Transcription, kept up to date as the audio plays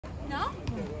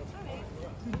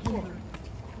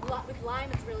with lime,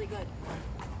 it's really good.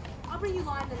 I'll bring you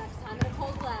lime the next time in a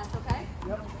cold glass, okay?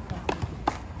 Yep.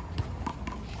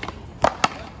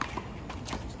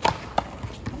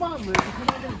 Come on, Liz, if you're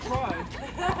not going to try.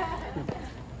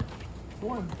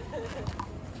 One.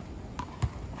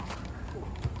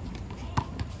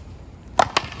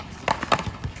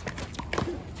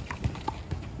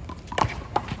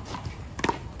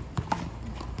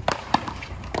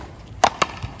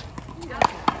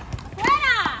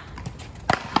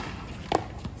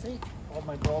 See, all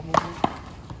my ball movement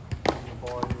and the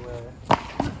ball everywhere.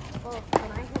 Well,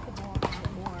 when I hit the ball a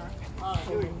bit more,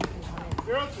 Here we go.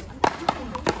 You're up.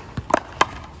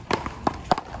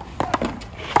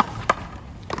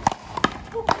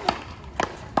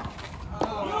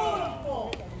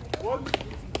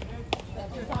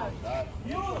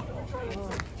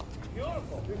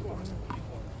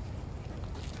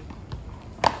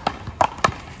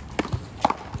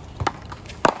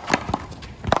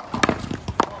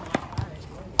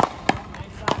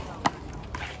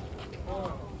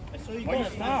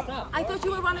 I thought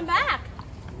you were running back.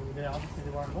 Yeah, obviously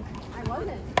they weren't looking. I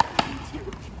wasn't. I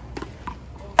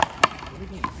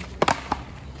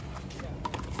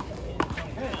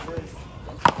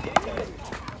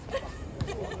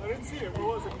didn't see it. What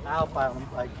was it? Alpha,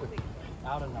 like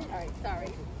out of numbers. All right, sorry.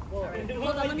 All right.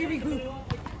 Hold on, let me regroup.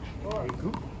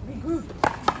 Regroup? Regroup.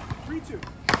 3-2.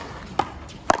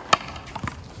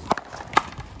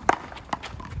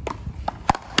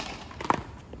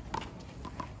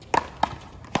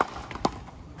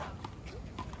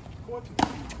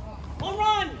 Home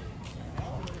run!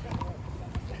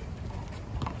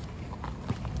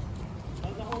 That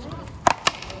was a home run.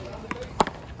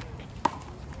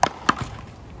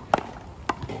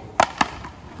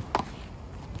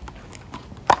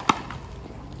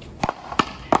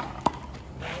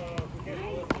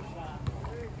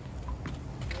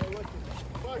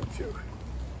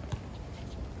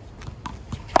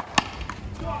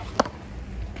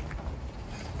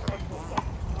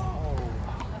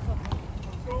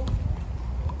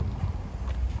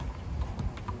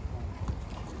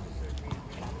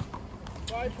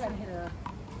 I try to hit a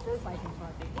spike in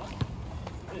front.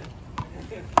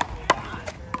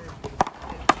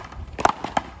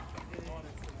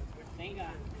 Thank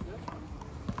God.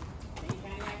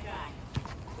 Thank that guy.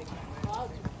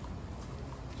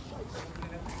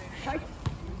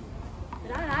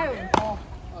 Not an iron ball.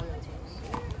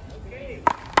 Okay.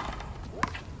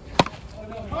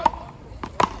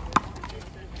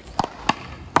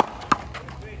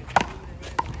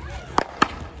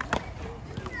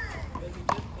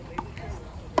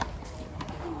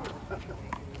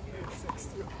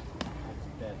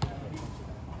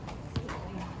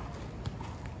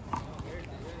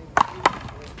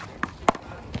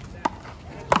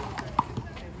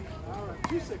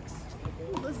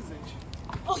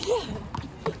 Oh yeah.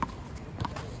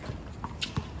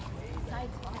 Side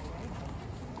spot, right?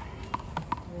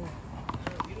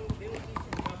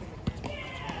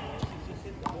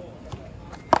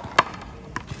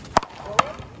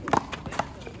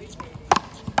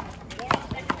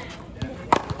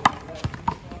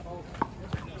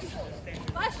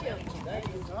 Bless you.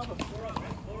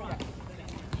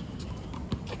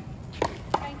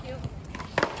 Thank you.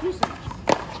 2-6.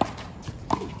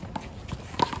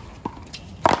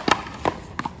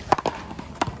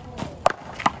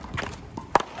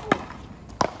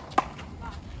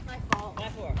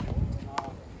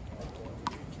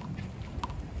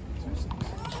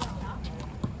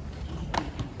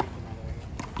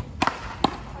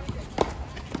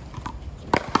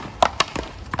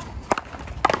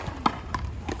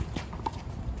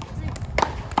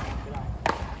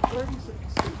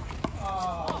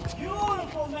 Oh,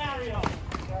 beautiful, Mario!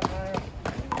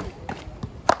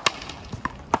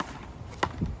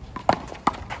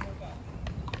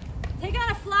 Take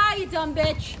out a fly, you dumb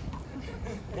bitch.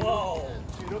 Whoa!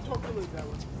 You don't talk to Liz that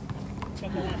one.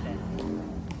 Chocolate.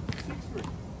 6-3.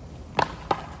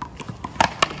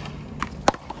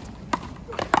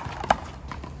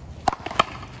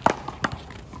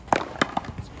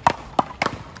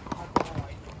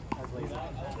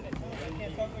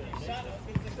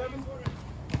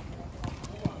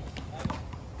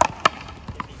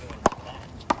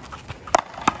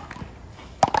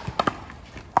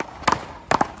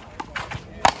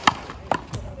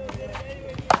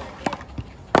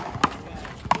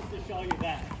 Show you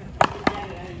that.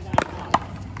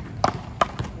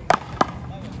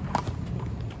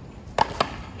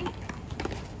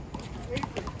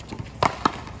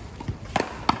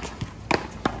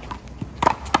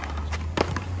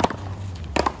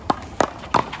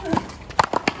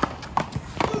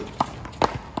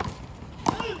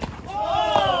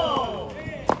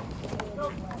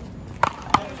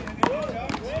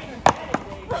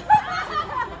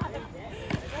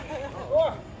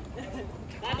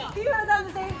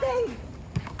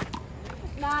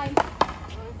 9.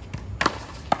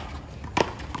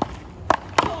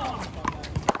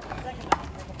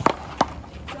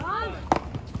 John!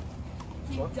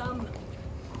 You dumb.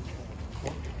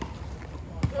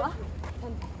 What?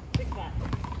 6 5.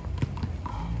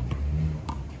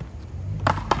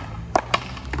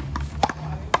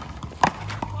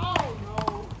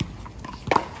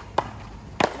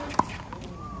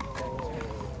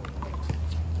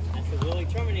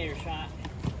 Terminator shot.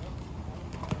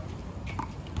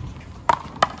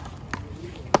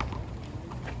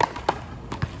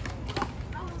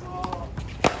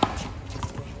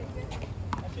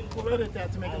 We'll edit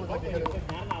that to make it look like a hit.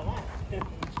 Not left.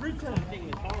 310. That thing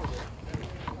was horrible.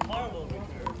 Horrible return.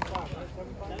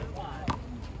 7-5.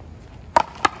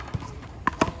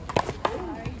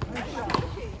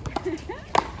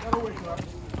 That'll wake you up.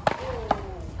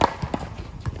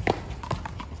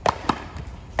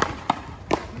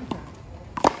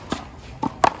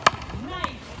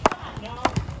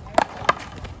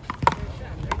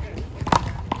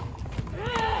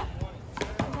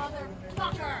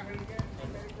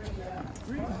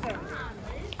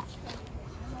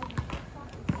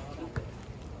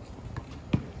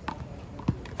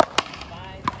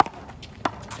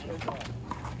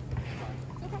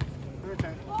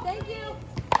 Thank you.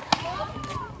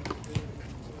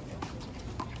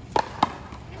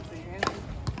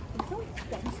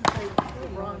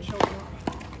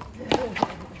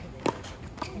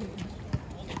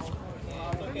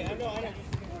 Okay, I know.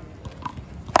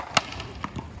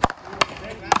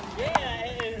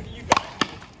 Yeah, you got me.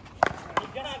 You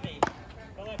got me.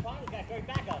 But my opponent got great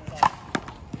backup. So.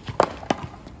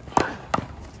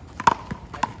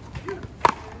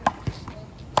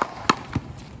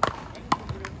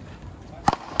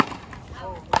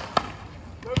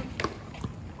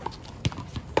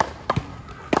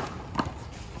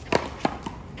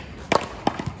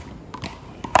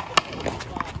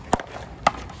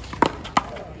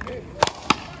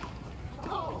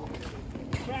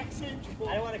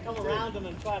 I don't want to come around them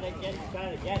and try to get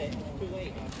it. It's too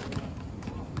late.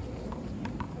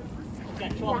 It's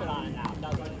got chocolate on it now,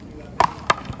 doesn't it?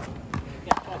 It's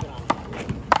got chocolate on it.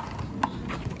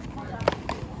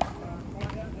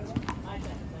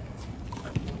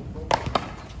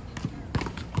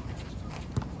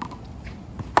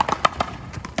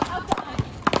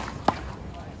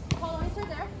 Hold on, let me start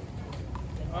there.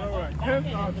 All right.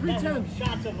 310.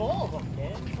 Shots of all of them,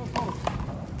 kid.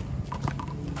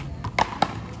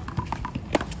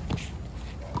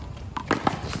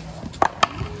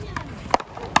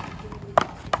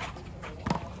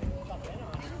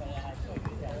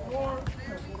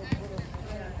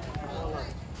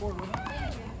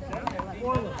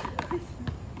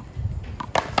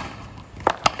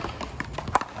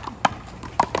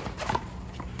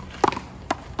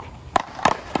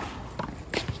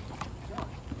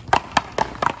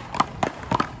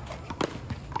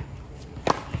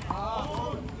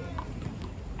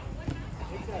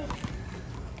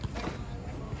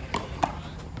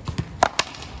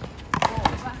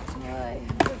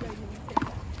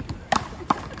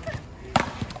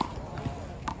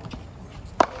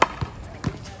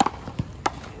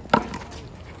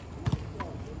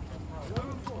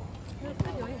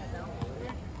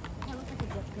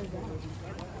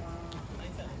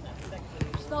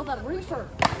 Smells out of reefer.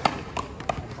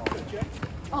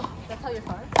 Oh, that's how you're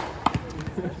fired?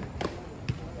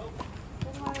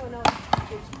 I don't know.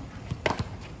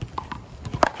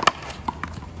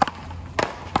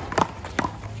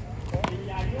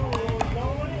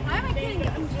 I'm not kidding.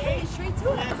 I'm getting straight to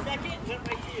it. Last second, jump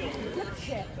right to you.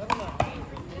 Shit.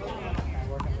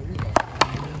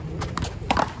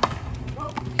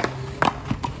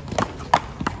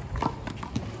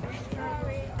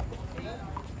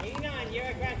 89, year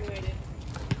I graduated.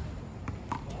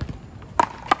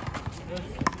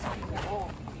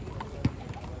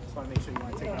 Just want to make sure you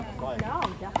want to take it off the fly. No,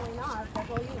 definitely not. That's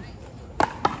all you.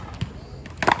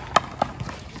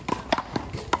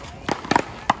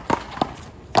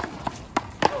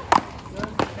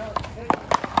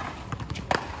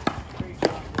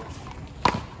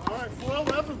 All right,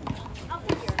 411. I'll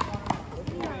figure.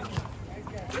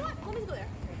 You know what? Let me go there.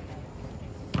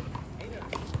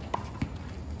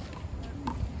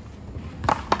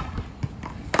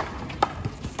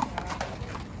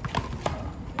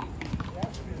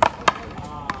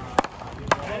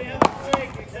 Ready on the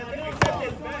stick.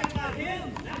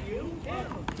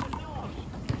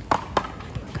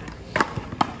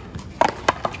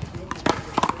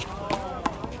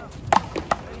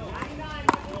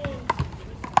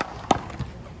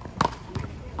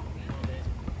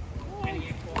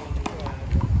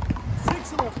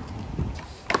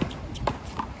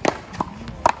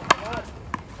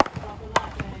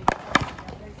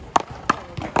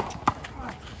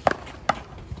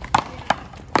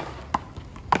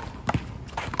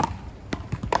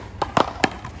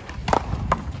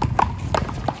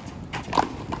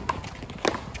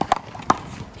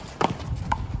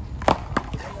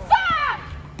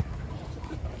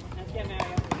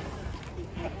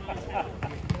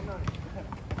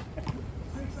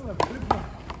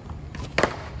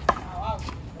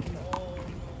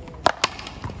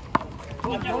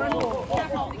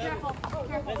 Careful, be careful,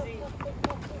 careful.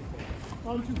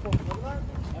 On 2 4.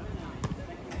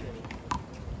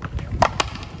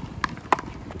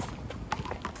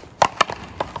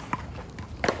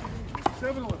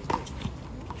 7 11.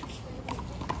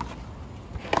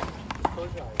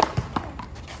 Close your eyes.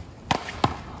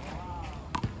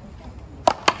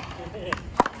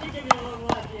 You give me a little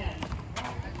one at the end.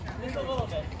 Just a little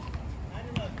bit. Not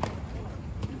enough.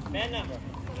 Bad number.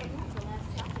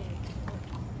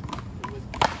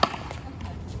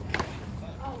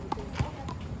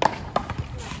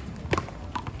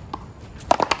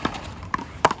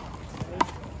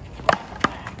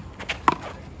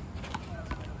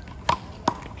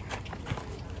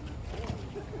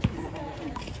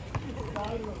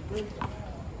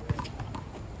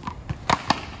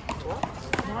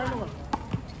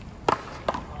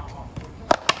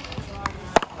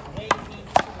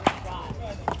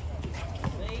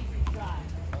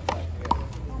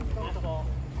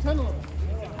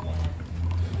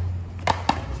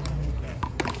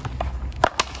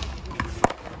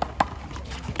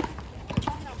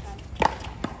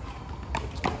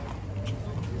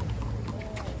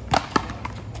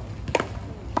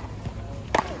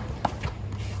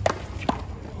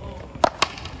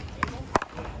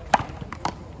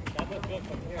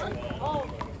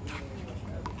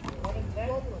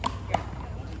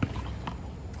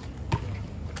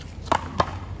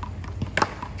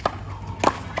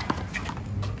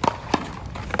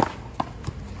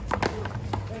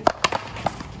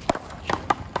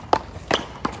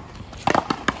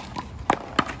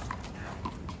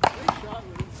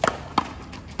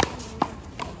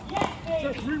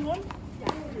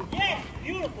 Yes,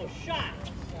 beautiful shot.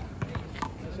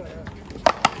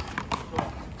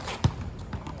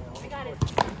 I got it.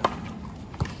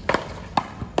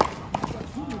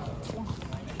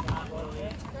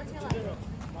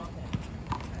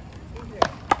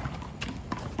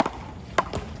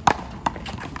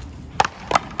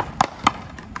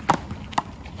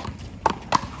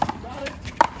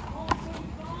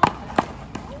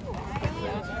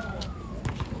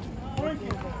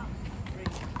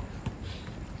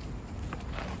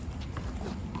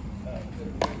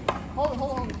 Hold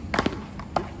on.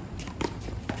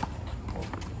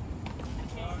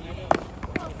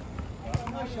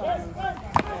 Nice shot.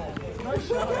 Nice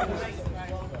shot.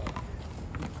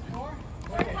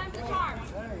 Third time's the charm.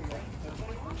 There you go.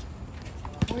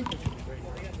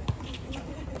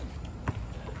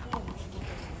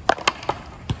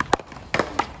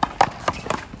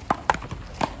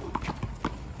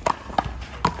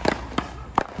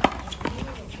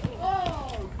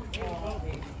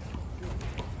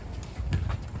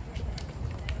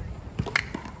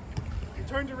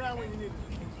 Turned around when you needed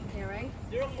it. Yeah, right?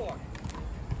 0-4.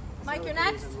 Mike, you're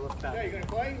next. Yeah, you're gonna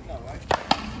play? No, right?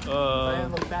 If I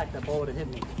didn't look back, that ball would have hit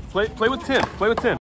me. Play with Tim. Play with Tim.